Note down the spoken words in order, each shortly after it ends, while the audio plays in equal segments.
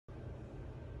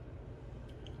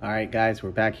All right, guys,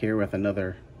 we're back here with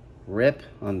another rip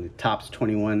on the Topps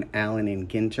 21 Allen and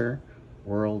Ginter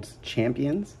World's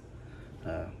Champions.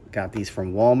 Got these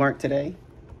from Walmart today.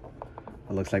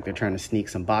 It looks like they're trying to sneak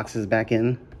some boxes back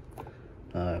in.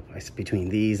 Between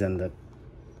these and the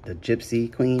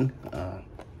Gypsy Queen,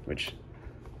 which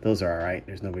those are all right.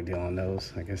 There's no big deal on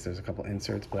those. I guess there's a couple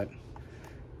inserts, but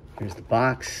here's the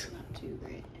box. Not too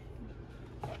great.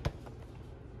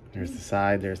 There's the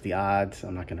side, there's the odds.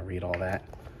 I'm not gonna read all that,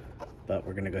 but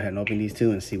we're gonna go ahead and open these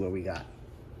two and see what we got.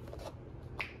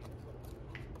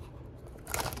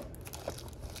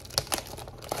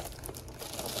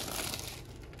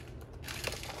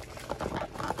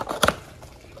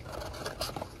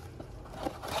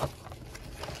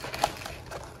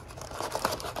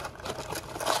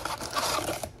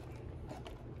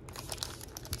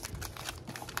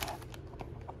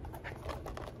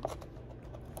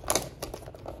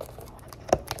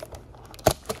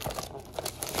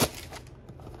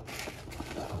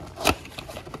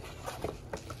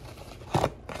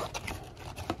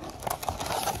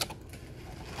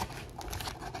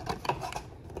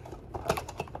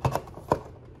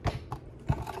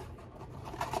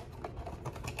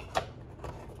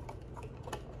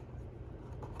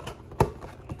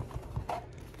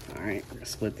 All right, we're gonna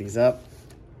split these up.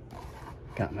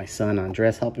 Got my son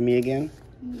Andres helping me again.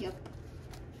 Yep.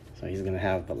 So he's gonna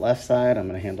have the left side, I'm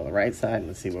gonna handle the right side, and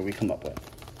let's see what we come up with.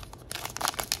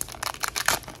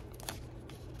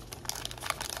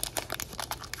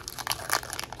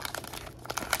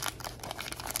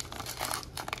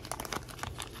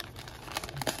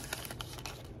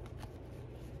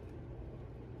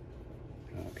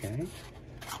 Okay.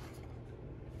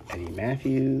 Eddie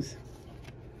Matthews.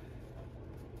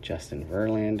 Justin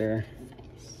Verlander.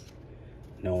 Nice.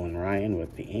 Nolan Ryan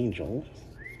with the Angels.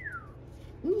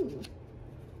 Ooh.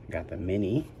 Got the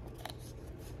mini.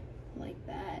 Like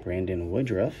that. Brandon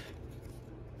Woodruff.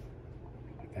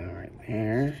 All right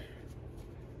there.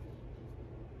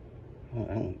 Oh,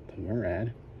 that one, the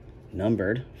Murad.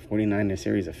 Numbered. 49 in a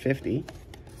series of 50.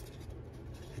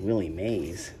 Willie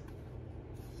Mays.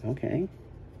 Okay.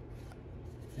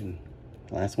 And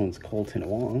the last one's Colton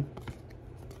Wong.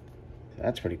 So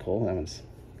that's pretty cool. That one's,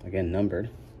 again, numbered.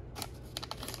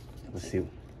 Let's see.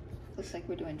 Looks like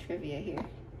we're doing trivia here.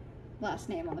 Last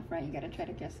name on the front, you gotta try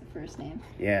to guess the first name.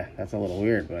 Yeah, that's a little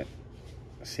weird, but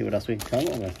let's see what else we can come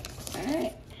up with. All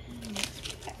right.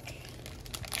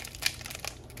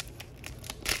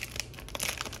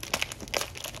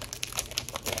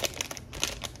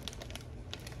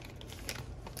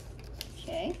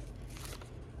 Okay.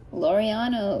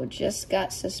 Laureano just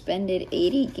got suspended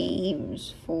 80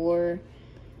 games for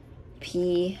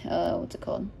what's it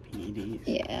called? PEDs.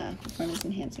 Yeah, performance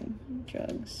enhancing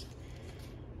drugs.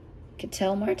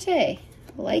 Ketel Marte,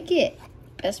 like it.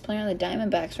 Best player on the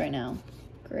Diamondbacks right now.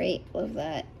 Great, love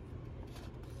that.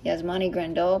 Yasmani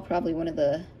Grandal, probably one of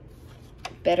the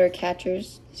better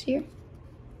catchers this year.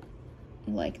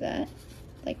 Like that.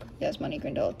 Like Yasmani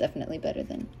Grandal, definitely better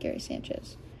than Gary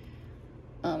Sanchez.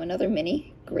 Another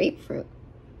mini, grapefruit.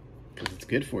 Because it's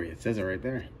good for you. It says it right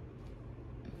there.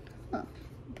 Huh.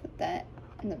 Put that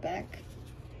in the back.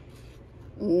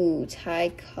 Ooh, Ty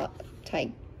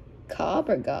Cobb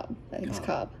or Gobb? I think it's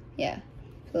Cobb. Yeah.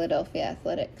 Philadelphia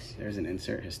Athletics. There's an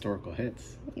insert, historical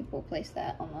hits. We'll place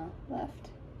that on the left.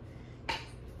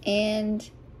 And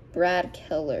Brad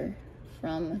Keller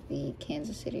from the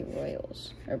Kansas City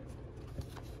Royals.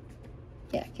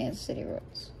 Kansas City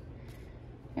Royals.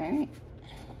 All right.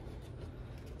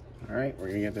 All right, we're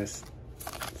gonna get this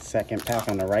second pack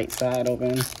on the right side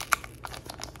open.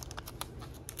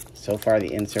 So far,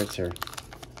 the inserts are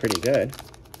pretty good.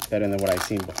 Better than what I've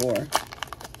seen before.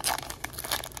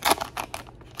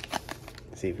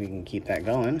 Let's see if we can keep that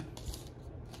going.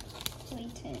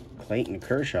 Clayton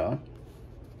Kershaw.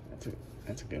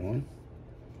 That's a good one.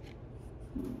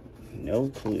 No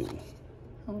clue.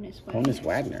 Honus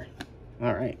Wagner.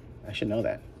 All right, I should know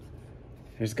that.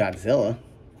 There's Godzilla.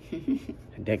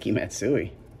 Hideki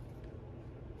Matsui.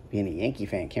 Being a Yankee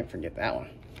fan, can't forget that one.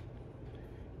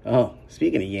 Oh,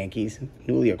 speaking of Yankees,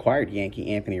 newly acquired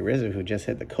Yankee Anthony Rizzo, who just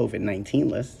hit the COVID-19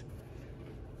 list.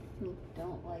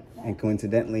 Don't like that. And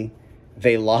coincidentally,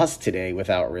 they lost today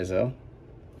without Rizzo.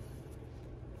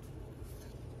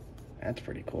 That's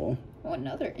pretty cool. Oh,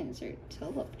 another insert,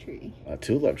 tulip tree. A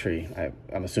tulip tree.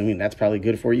 I'm assuming that's probably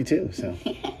good for you too, so.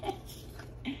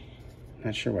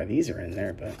 Not sure why these are in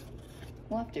there, but.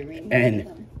 We'll have to read them.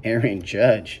 And Aaron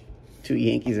Judge. 2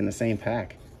 Yankees in the same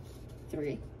pack.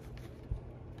 3.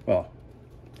 Well,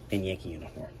 in Yankee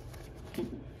uniform.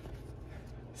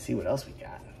 See what else we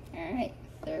got. All right,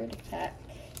 third pack,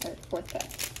 or fourth pack.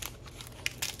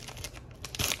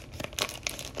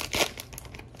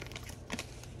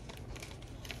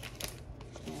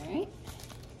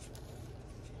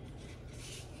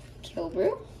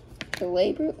 Killebrew,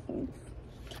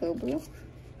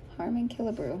 Harmon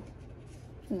Killebrew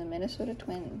from the Minnesota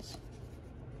Twins.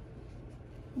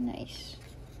 Nice.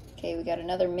 Okay, we got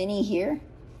another mini here.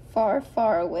 Far,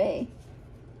 far away.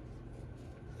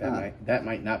 That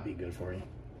might not be good for you.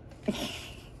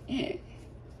 You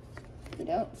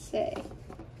don't say.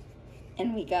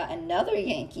 And we got another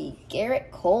Yankee,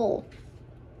 Garrett Cole,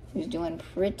 who's doing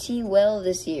pretty well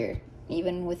this year,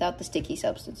 even without the sticky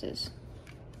substances.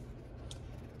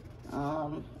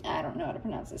 I don't know how to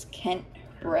pronounce this. Kent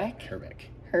Herbeck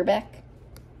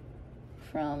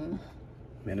from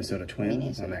Minnesota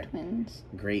Twins.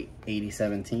 Great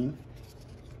 87 team.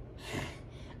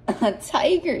 A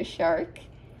tiger shark.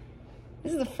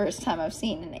 This is the first time I've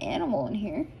seen an animal in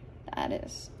here. That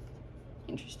is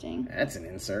interesting. That's an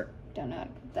insert. Don't know how to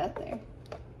put that there.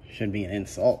 Should be an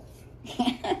insult.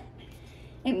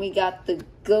 And we got the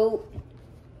GOAT,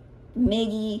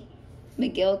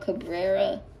 Miguel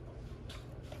Cabrera.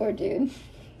 Poor dude.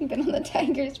 He's been on the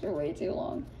Tigers for way too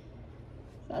long.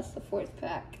 That's the 4th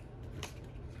pack.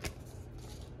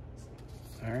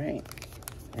 All right.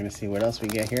 We're going to see what else we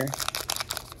get here.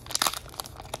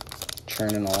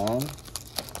 Churning along.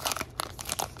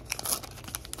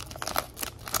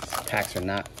 These packs are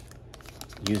not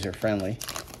user-friendly.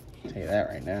 I'll tell you that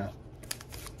right now.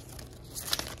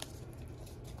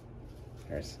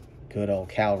 There's good old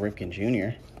Cal Ripken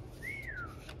Jr.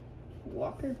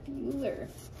 Walker Buehler,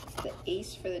 the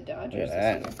ace for the Dodgers. Look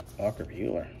at that. Walker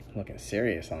Buehler looking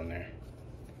serious on there.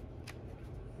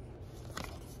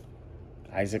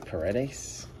 Isaac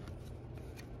Paredes.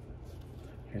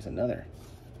 Here's another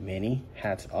mini.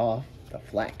 Hats off. The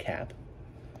flat cap.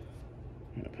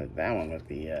 I'm going to put that one with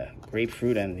the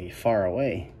grapefruit and the far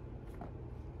away.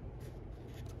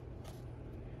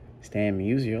 Stan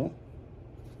Musial.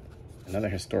 Another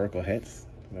historical hits.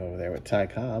 Go over there with Ty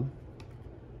Cobb.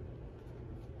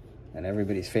 And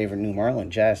everybody's favorite New Marlin,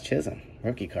 Jazz Chisholm.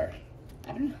 Rookie card.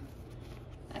 I don't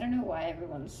know why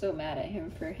everyone's so mad at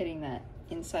him for hitting that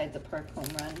inside the park home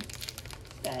run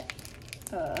that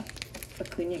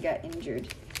Acuna got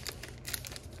injured.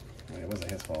 I mean, it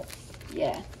wasn't his fault.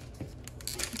 Yeah.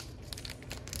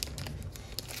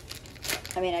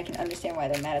 I mean, I can understand why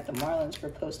they're mad at the Marlins for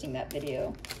posting that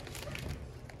video.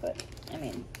 But, I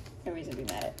mean, no reason to be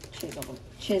mad at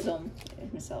Chisholm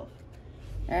himself.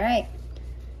 Alright.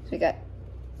 So we got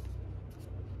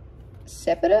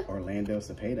Cepeda? Orlando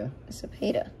Cepeda.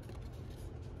 Cepeda.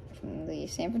 From the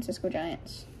San Francisco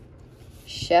Giants.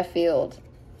 Sheffield.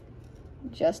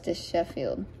 Justice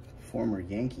Sheffield. Former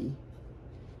Yankee.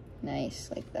 Nice,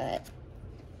 like that.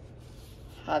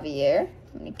 Javier,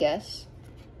 I'm gonna guess.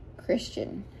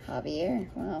 Christian Javier,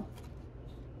 wow.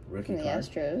 Rookie From the card.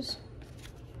 Astros.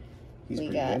 He's We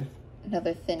pretty got good.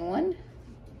 another thin one.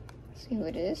 Let's see who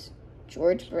it is.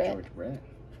 George Brett. George Brett.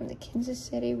 From the Kansas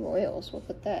City Royals. We'll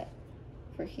put that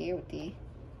for here with the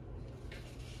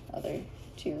other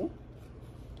two.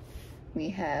 We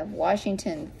have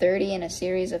Washington, 30 in a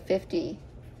series of 50.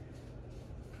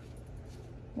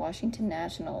 Washington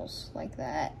Nationals, like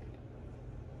that.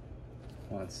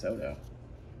 Juan Soto.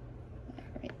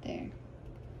 Right there.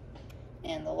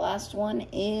 And the last one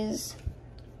is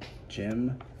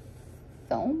Jim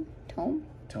Tome.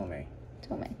 Tomei.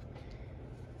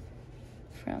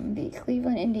 From the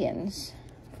Cleveland Indians.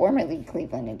 Formerly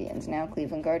Cleveland Indians, now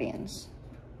Cleveland Guardians.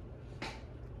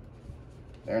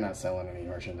 They're not selling any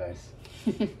merchandise.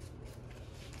 All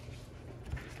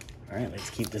right, let's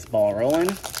keep this ball rolling.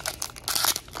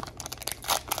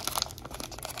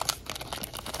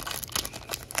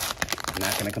 I'm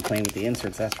not going to complain with the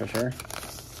inserts, that's for sure.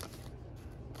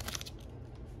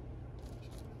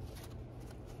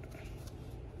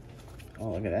 Oh,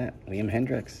 look at that. Liam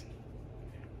Hendricks.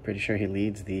 Pretty sure he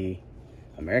leads the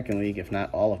American League, if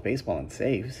not all of baseball, in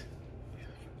saves.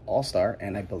 All-star,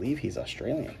 and I believe he's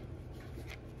Australian.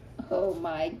 Oh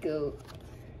my goat.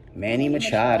 Manny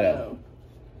Machado.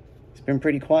 It's been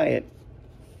pretty quiet.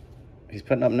 He's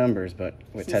putting up numbers, but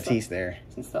with Tatis there.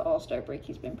 Since the All-Star break,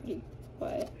 he's been pretty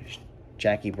quiet.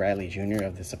 Jackie Bradley Jr.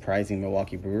 of the surprising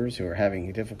Milwaukee Brewers, who are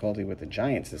having difficulty with the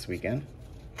Giants this weekend.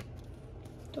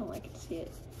 Don't like it to see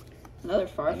it. Another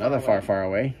far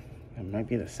away. It might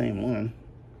be the same one.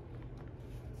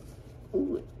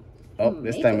 Ooh. Oh,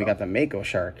 this time we got the Mako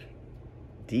Shark.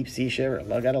 Deep Sea Shiver.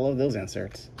 Gotta love those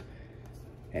inserts.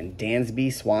 And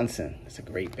Dansby Swanson. That's a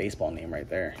great baseball name right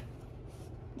there.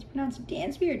 Is it pronounced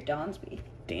Dansby or Donsby?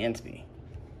 Dansby.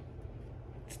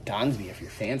 It's Donsby if you're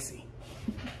fancy.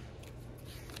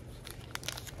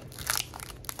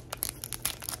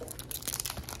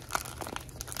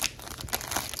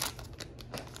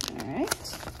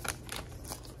 Alright.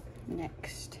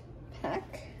 Next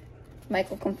pack.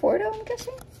 Michael Conforto, I'm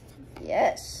guessing?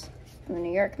 Yes. From the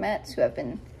New York Mets, who have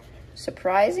been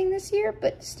surprising this year,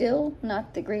 but still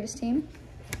not the greatest team.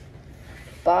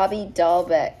 Bobby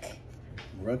Dahlbeck.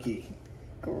 Rookie.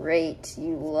 Great.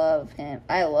 You love him.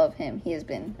 I love him. He has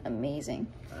been amazing.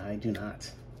 I do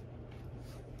not.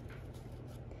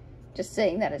 Just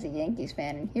saying that as a Yankees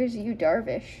fan. And here's you,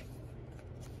 Darvish.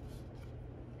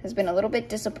 Has been a little bit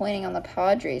disappointing on the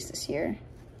Padres this year,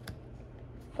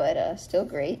 but still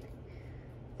great.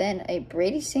 Then a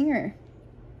Brady Singer.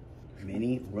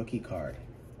 Mini rookie card.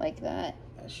 Like that.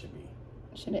 That should be.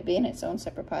 Should it be in its own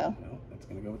separate pile? No, that's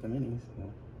going to go with the minis.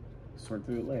 We'll sort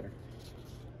through it later.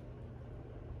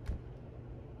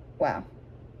 Wow.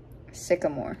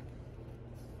 Sycamore.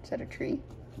 Is that a tree?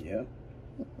 Yep.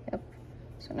 Yep.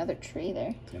 So another tree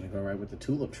there. It's going to go right with the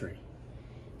tulip tree.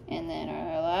 And then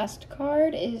our last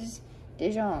card is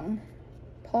DeJong.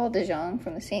 Paul DeJong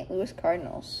from the St. Louis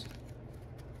Cardinals.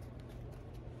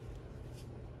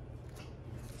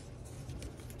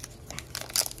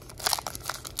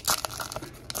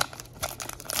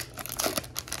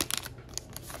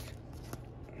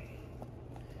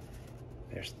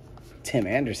 There's Tim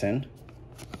Anderson.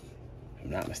 If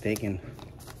I'm not mistaken.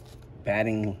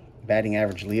 Batting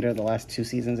average leader the last 2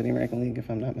 seasons in the American League, if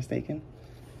I'm not mistaken.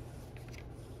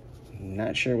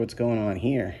 Not sure what's going on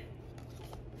here.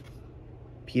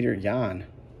 Peter Yan.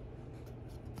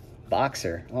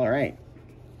 Boxer. All right.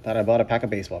 Thought I bought a pack of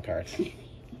baseball cards.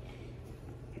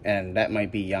 And that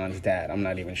might be Jan's dad. I'm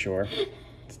not even sure.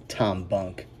 It's Tom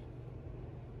Bunk.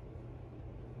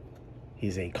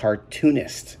 He's a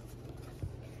cartoonist.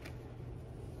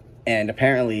 And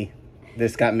apparently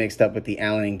this got mixed up with the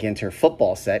Allen and Ginter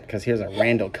football set, because here's a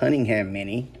Randall Cunningham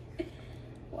mini.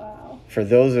 Wow. For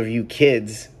those of you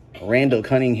kids, Randall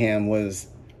Cunningham was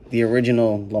the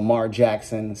original Lamar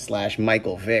Jackson /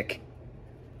 Michael Vick.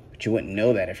 But you wouldn't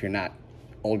know that if you're not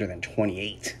older than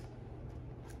 28.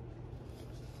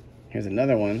 Here's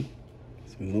another one.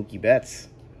 It's Mookie Betts.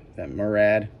 That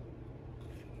Murad.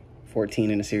 14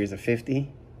 in a series of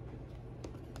 50.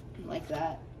 Like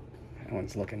that. That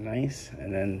one's looking nice.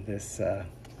 And then this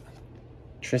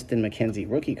Tristan McKenzie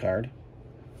rookie card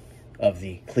of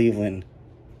the Cleveland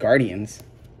Guardians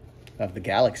of the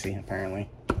Galaxy, apparently.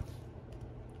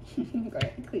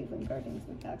 Cleveland Guardians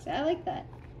of the Galaxy. I like that.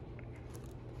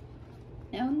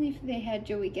 Now only if they had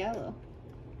Joey Gallo,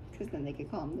 because then they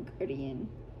could call him the Guardian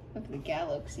of the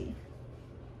Galaxy.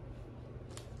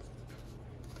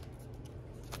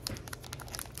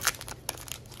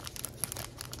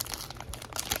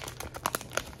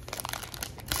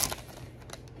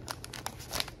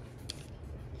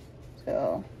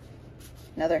 So,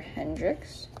 another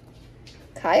Hendricks.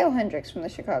 Kyle Hendricks from the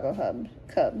Chicago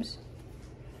Cubs.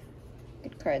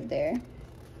 Good card there.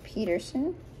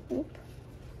 Peterson. Oop.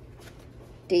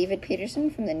 David Peterson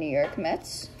from the New York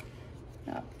Mets.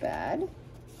 Not bad.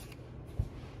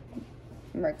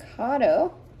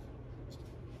 Mercado.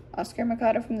 Oscar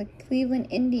Mercado from the Cleveland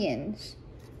Indians.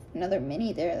 Another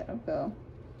mini there. That'll go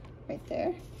right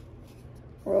there.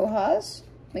 Rojas.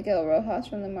 Miguel Rojas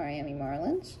from the Miami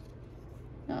Marlins.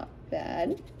 Not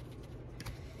bad.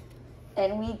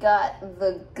 And we got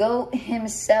the GOAT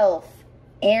himself,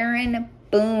 Aaron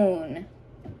Boone.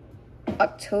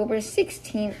 October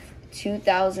 16th,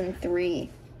 2003.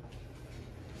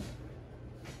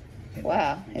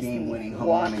 Wow. Game-winning home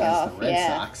run against the Red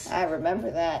Sox. I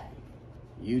remember that.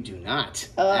 You do not.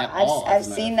 I've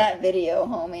seen that video,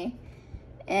 homie.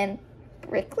 And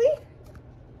Brickley?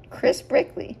 Chris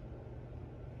Brickley.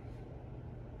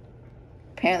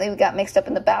 Apparently we got mixed up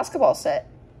in the basketball set.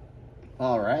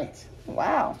 All right.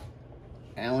 Wow.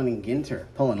 Allen and Ginter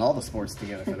pulling all the sports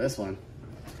together for this one.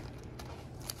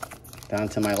 Down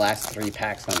to my last 3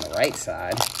 packs on the right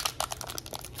side.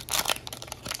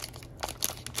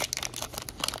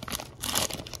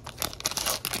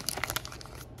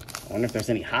 I wonder if there's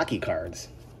any hockey cards.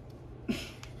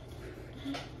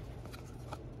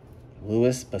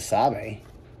 Louis Basabe.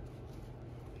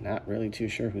 Not really too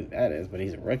sure who that is, but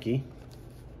he's a rookie.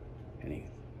 And he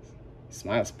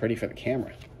smiles pretty for the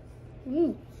camera.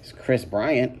 Ooh. It's Chris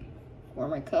Bryant.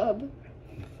 Former Cub.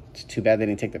 It's too bad they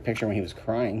didn't take the picture when he was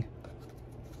crying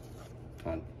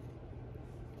on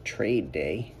trade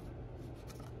day.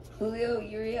 Julio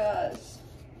Urias.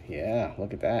 Yeah,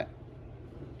 look at that.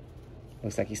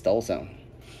 Looks like he stole some.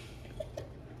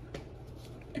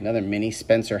 Another mini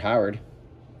Spencer Howard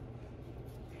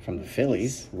from the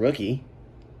Phillies. Rookie.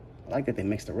 I like that they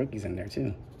mixed the rookies in there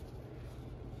too.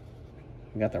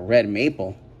 We got the red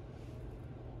maple.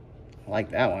 I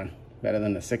like that one. Better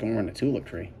than the sycamore and the tulip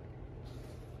tree.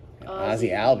 And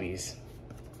Ozzie Albies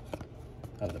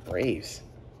of the Braves.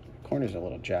 corners are a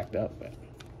little jacked up, but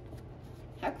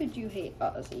How could you hate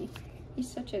Ozzy?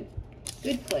 He's such a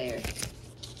good player.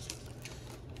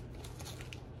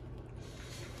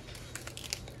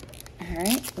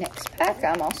 Alright, next pack.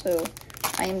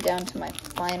 I am down to my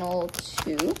final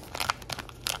 2.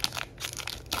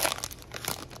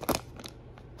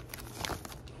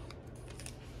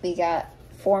 We got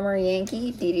former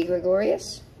Yankee, Didi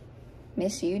Gregorius.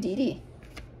 Miss you, Didi.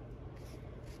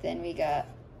 Then we got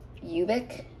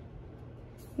Ubik.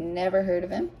 Never heard of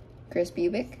him. Chris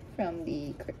Bubick from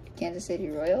the Kansas City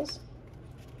Royals.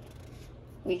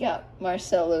 We got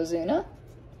Marcell Ozuna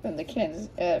from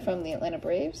the Atlanta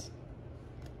Braves.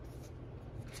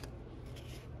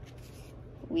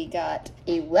 We got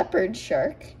a leopard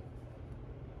shark.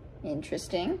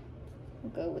 Interesting.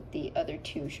 We'll go with the other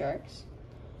 2 sharks.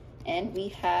 And we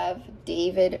have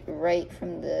David Wright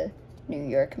from the New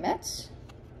York Mets.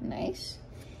 Nice.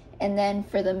 And then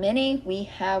for the mini, we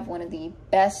have one of the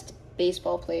best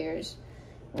baseball players,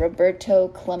 Roberto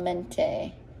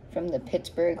Clemente from the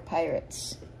Pittsburgh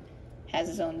Pirates. Has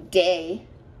his own day.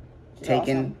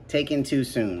 taken too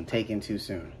soon. Taken too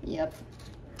soon. Yep.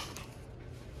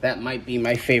 That might be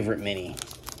my favorite mini.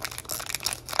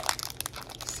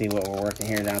 See what we're working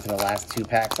here down to the last 2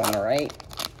 packs on the right.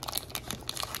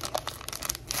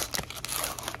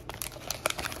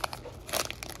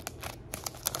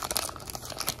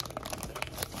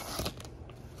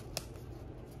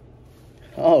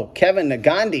 Oh, Kevin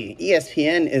Nagandi,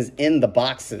 ESPN is in the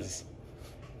boxes.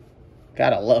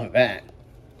 Gotta love that.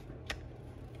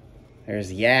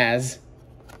 There's Yaz,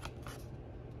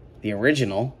 the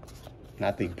original,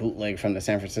 not the bootleg from the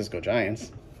San Francisco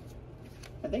Giants.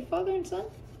 Are they father and son?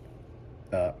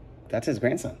 That's his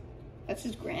grandson. That's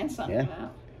his grandson. Yeah.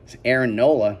 Wow. It's Aaron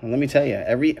Nola. And let me tell you,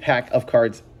 every pack of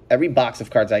cards, every box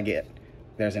of cards I get,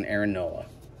 there's an Aaron Nola.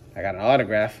 I got an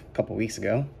autograph a couple weeks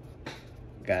ago.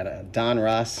 Got a Don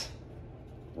Ross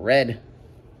red.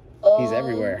 He's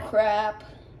everywhere. Oh, crap.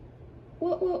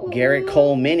 What? Garrett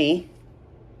Cole mini.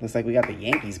 Looks like we got the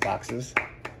Yankees boxes.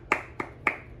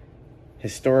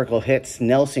 Historical hits.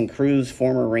 Nelson Cruz,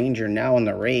 former Ranger, now in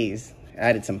the Rays.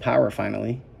 Added some power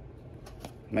finally.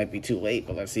 Might be too late,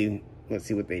 but let's see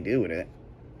what they do with it.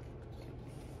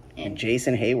 And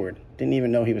Jason Hayward. Didn't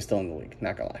even know he was still in the league.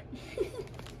 Not gonna lie.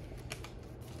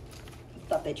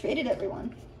 Thought they traded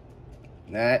everyone.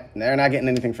 They're not getting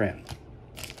anything for him.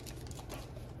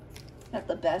 Not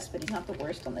the best, but he's not the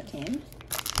worst on the team.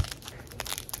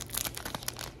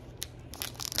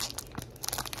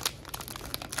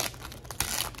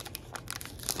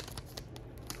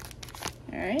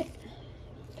 Alright.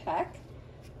 Pack.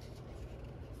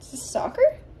 Is this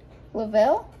soccer?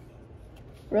 Lavelle?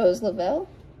 Rose Lavelle?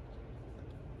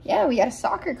 Yeah, we got a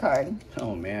soccer card.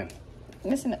 Oh, man.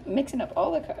 Mixing up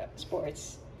all the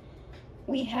sports.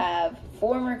 We have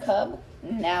former Cub,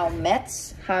 now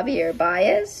Mets, Javier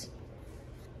Baez.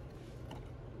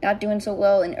 Not doing so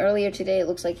well, and earlier today it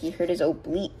looks like he hurt his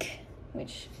oblique,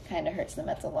 which kind of hurts the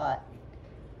Mets a lot.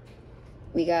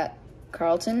 We got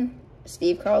Carlton,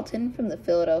 Steve Carlton from the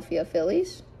Philadelphia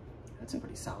Phillies. That's a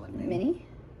pretty solid mini. Mini.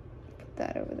 Put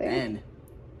that over there. And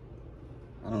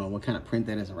I don't know what kind of print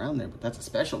that is around there, but that's a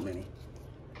special mini.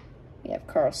 We have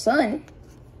Carlson,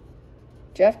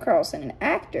 Jeff Carlson, an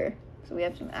actor. So we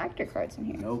have some actor cards in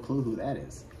here. No clue who that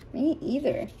is. Me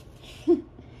either.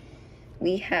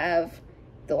 We have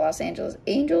the Los Angeles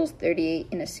Angels, 38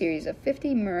 in a series of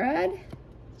 50. Murad.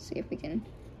 See if we can.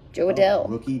 Joe Adell.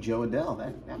 Rookie Joe Adell.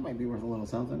 That might be worth a little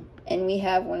something. And we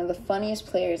have one of the funniest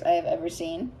players I have ever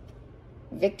seen.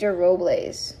 Victor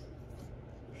Robles.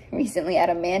 Recently had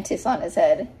a mantis on his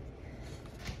head.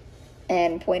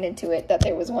 And pointed to it that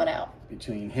there was one out.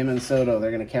 Between him and Soto,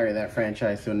 they're going to carry that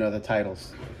franchise to another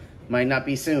titles. Might not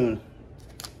be soon.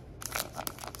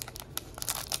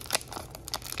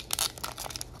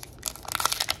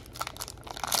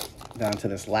 Down to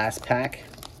this last pack.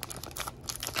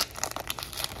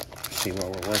 Let's see what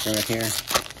we're working with here.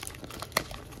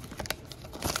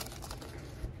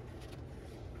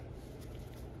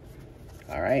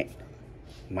 All right.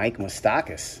 Mike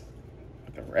Moustakas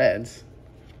with the Reds.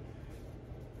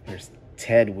 Here's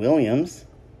Ted Williams.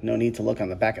 No need to look on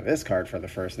the back of this card for the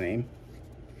first name.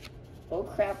 Oh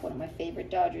crap, one of my favorite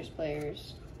Dodgers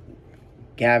players.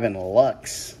 Gavin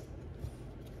Lux.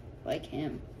 Like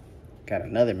him. Got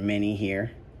another mini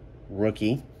here.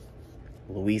 Rookie.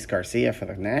 Luis Garcia for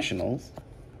the Nationals.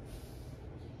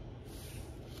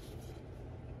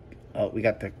 Oh, we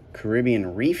got the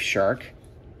Caribbean Reef Shark.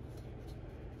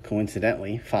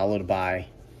 Coincidentally, followed by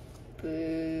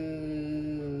Boo.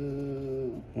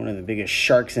 one of the biggest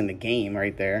sharks in the game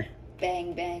right there.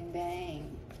 Bang, bang, bang.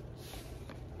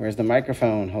 Where's the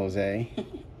microphone, Jose?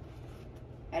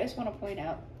 I just want to point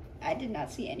out, I did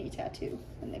not see any tattoo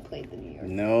when they played the New York.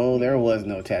 No, there was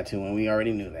no tattoo, and we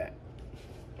already knew that.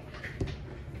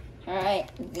 All right,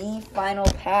 the final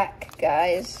pack,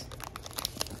 guys,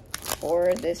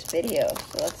 for this video.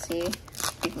 So let's see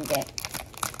if we can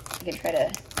try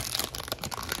to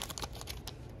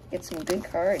get some good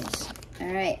cards. All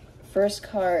right, first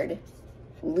card,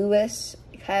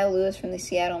 Kyle Lewis from the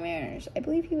Seattle Mariners. I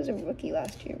believe he was a rookie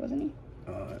last year, wasn't he?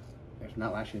 If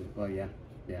not last year, well, yeah,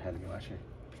 it had to be last year.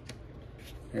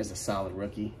 There's a solid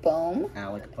rookie.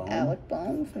 Alec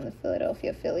Bohm from the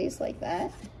Philadelphia Phillies, like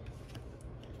that.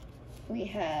 We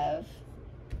have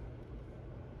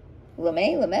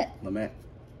Dinelson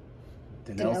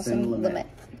Lamet.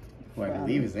 Who I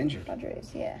believe is injured.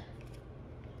 Padres, yeah.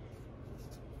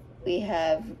 We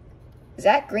have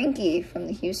Zach Greinke from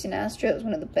the Houston Astros,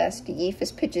 one of the best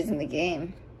Yeefus pitches in the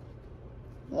game.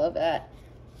 Love that.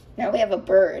 Now we have a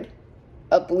bird,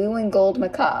 a blue and gold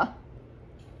macaw.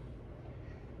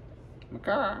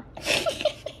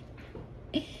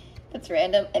 That's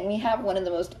random. And we have one of the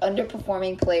most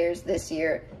underperforming players this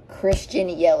year, Christian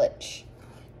Yelich.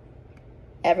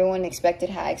 Everyone expected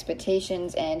high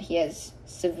expectations, and he has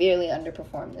severely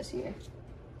underperformed this year.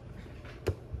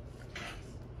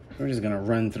 We're just going to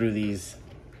run through these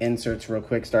inserts real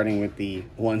quick, starting with the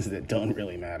ones that don't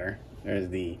really matter. There's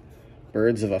the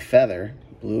Birds of a Feather,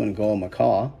 blue and gold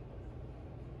macaw.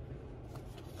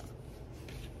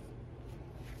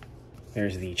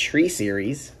 There's the Tree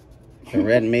Series, the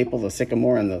red maple, the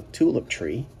sycamore, and the tulip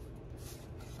tree.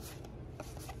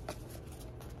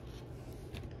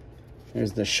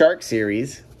 There's the Shark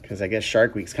Series, because I guess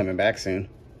Shark Week's coming back soon.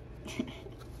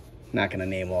 Not going to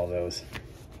name all those.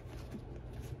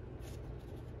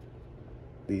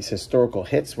 These historical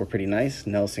hits were pretty nice.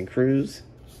 Nelson Cruz,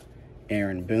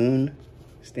 Aaron Boone,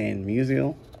 Stan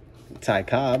Musial, Ty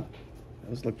Cobb.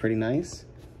 Those look pretty nice.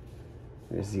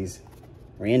 There's these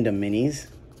random minis.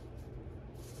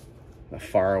 The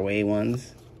faraway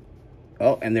ones.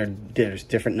 Oh, and there's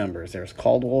different numbers. There's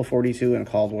Caldwell 42 and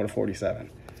Caldwell 47.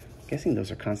 I'm guessing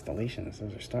those are constellations.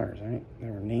 Those are stars, right? They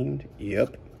were named.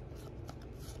 Yep.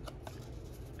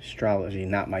 Astrology,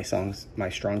 not my strong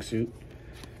suit.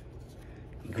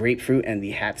 Grapefruit and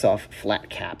the Hats Off flat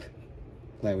cap.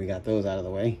 Glad we got those out of the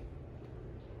way.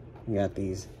 We got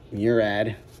these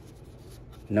Murad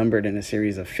numbered in a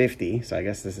series of 50. So I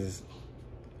guess this is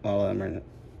all of them are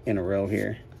in a row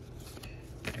here.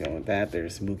 Go with that.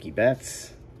 There's Mookie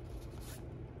Betts,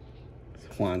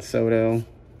 Juan Soto,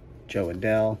 Joe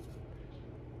Adele,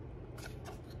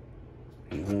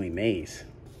 and Willie Mays.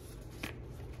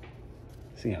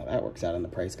 See how that works out on the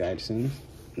price guide soon.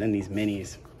 And then these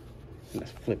minis.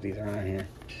 Let's flip these around here.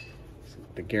 So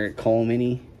the Garrett Cole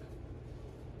mini,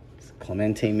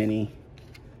 Clemente mini,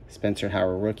 Spencer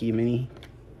Howard rookie mini.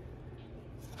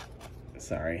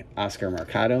 Sorry, Oscar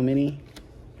Mercado mini,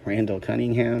 Randall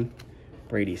Cunningham,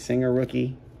 Brady Singer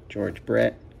rookie, George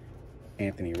Brett,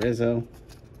 Anthony Rizzo,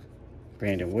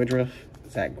 Brandon Woodruff,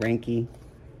 Zach Greinke,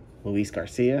 Luis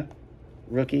Garcia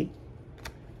rookie,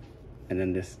 and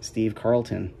then this Steve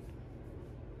Carlton.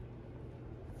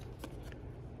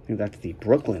 I think that's the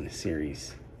Brooklyn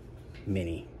series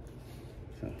mini.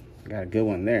 So got a good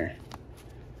one there.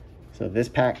 So this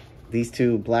pack, these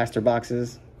two blaster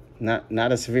boxes, not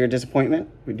a severe disappointment.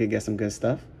 We did get some good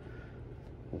stuff.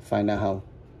 We'll find out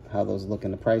how those look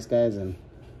in the price guides, and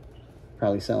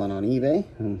probably selling on eBay.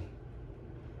 And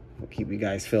we'll keep you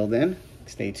guys filled in.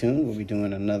 Stay tuned. We'll be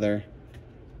doing another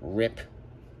rip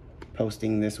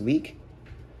posting this week.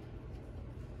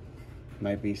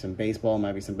 Might be some baseball,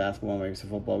 might be some basketball, might be some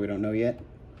football. We don't know yet,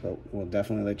 but we'll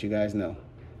definitely let you guys know.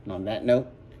 And on that note,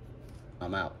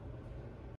 I'm out.